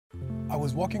I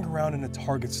was walking around in a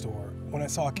Target store when I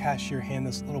saw a cashier hand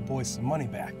this little boy some money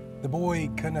back. The boy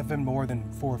couldn't have been more than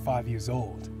 4 or 5 years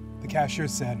old. The cashier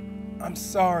said, "I'm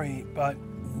sorry, but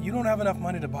you don't have enough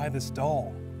money to buy this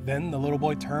doll." Then the little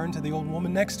boy turned to the old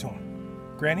woman next to him.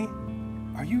 "Granny,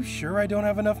 are you sure I don't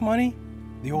have enough money?"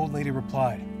 The old lady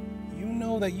replied, "You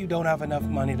know that you don't have enough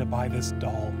money to buy this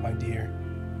doll, my dear."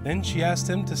 Then she asked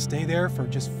him to stay there for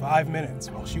just 5 minutes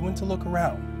while she went to look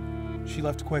around. She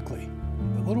left quickly.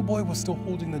 The little boy was still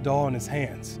holding the doll in his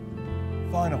hands.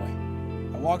 Finally,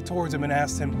 I walked towards him and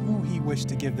asked him who he wished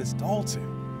to give this doll to.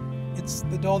 "It's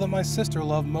the doll that my sister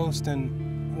loved most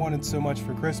and wanted so much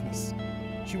for Christmas.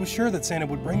 She was sure that Santa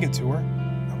would bring it to her."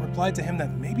 I replied to him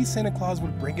that maybe Santa Claus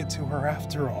would bring it to her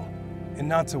after all, and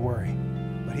not to worry.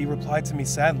 But he replied to me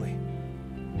sadly,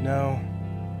 "No,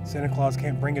 Santa Claus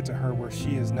can't bring it to her where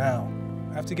she is now.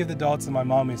 I have to give the doll to my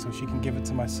mommy so she can give it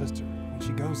to my sister when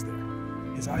she goes there."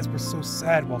 His eyes were so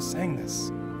sad while saying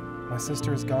this. My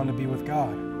sister is gone to be with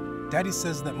God. Daddy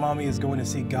says that mommy is going to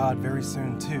see God very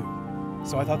soon too.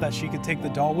 So I thought that she could take the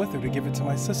doll with her to give it to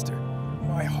my sister.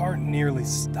 My heart nearly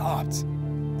stopped.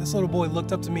 This little boy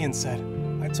looked up to me and said,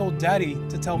 "I told Daddy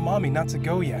to tell Mommy not to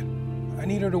go yet. I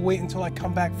need her to wait until I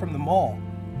come back from the mall."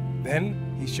 Then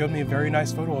he showed me a very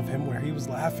nice photo of him where he was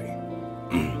laughing.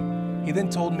 He then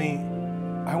told me,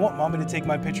 "I want Mommy to take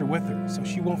my picture with her so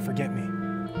she won't forget me.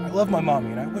 I love my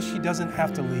mommy and I wish she doesn't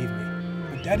have to leave me.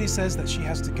 But Daddy says that she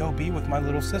has to go be with my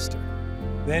little sister."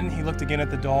 Then he looked again at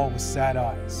the doll with sad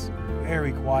eyes,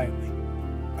 very quietly.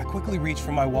 I quickly reached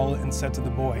for my wallet and said to the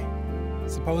boy,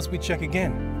 "Suppose we check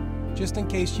again, just in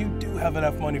case you do have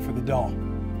enough money for the doll."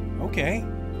 "Okay,"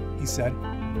 he said.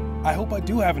 "I hope I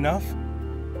do have enough."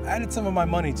 I added some of my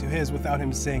money to his without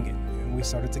him saying it, and we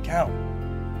started to count.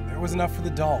 There was enough for the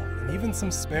doll, and even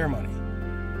some spare money.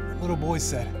 The little boy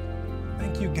said,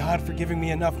 "Thank you, God, for giving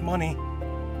me enough money."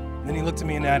 Then he looked at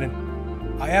me and added,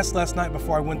 "I asked last night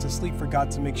before I went to sleep for God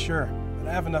to make sure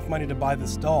that I have enough money to buy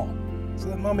this doll, so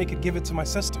that Mommy could give it to my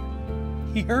sister."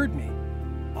 He heard me.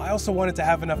 I also wanted to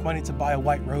have enough money to buy a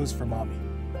white rose for Mommy,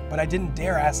 but I didn't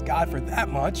dare ask God for that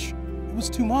much. It was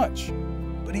too much.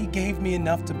 But he gave me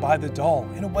enough to buy the doll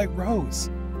and a white rose.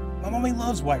 "My mommy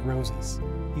loves white roses,"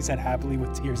 he said happily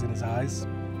with tears in his eyes.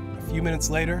 A few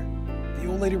minutes later, the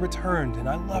old lady returned and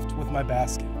I left with my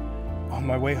basket. On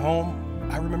my way home,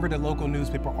 I remembered a local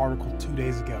newspaper article 2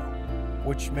 days ago,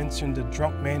 which mentioned a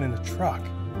drunk man in a truck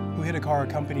who hit a car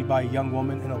accompanied by a young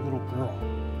woman and a little girl.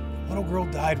 The little girl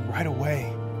died right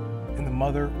away, and the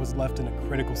mother was left in a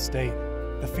critical state.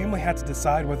 The family had to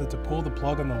decide whether to pull the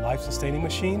plug on the life-sustaining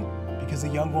machine because the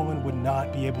young woman would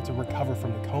not be able to recover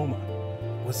from the coma.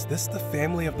 Was this the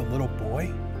family of the little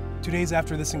boy? 2 days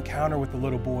after this encounter with the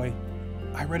little boy,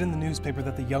 I read in the newspaper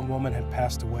that the young woman had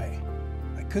passed away.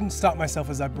 I couldn't stop myself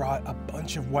as I brought a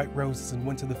bunch of white roses and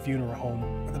went to the funeral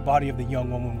home where the body of the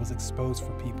young woman was exposed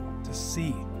for people to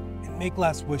see and make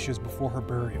last wishes before her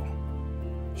burial.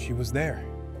 She was there,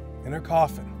 in her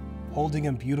coffin, holding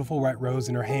a beautiful white rose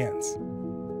in her hands,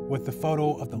 with the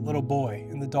photo of the little boy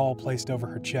and the doll placed over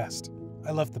her chest.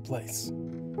 I left the place,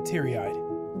 teary-eyed,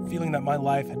 feeling that my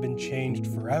life had been changed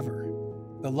forever.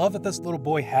 The love that this little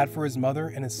boy had for his mother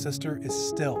and his sister is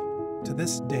still, to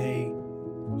this day,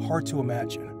 hard to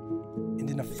imagine. And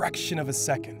in a fraction of a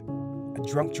second, a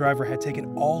drunk driver had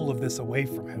taken all of this away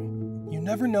from him. You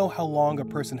never know how long a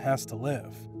person has to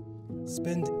live.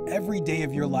 Spend every day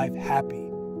of your life happy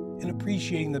and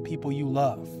appreciating the people you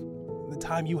love, the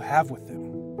time you have with them.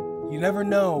 You never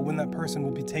know when that person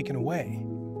will be taken away.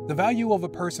 The value of a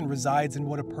person resides in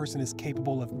what a person is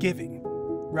capable of giving,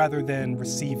 rather than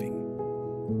receiving.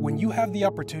 When you have the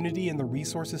opportunity and the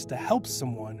resources to help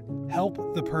someone,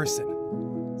 help the person.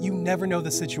 You never know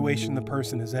the situation the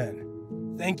person is in.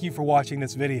 Thank you for watching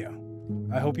this video.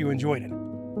 I hope you enjoyed it.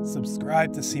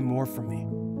 Subscribe to see more from me.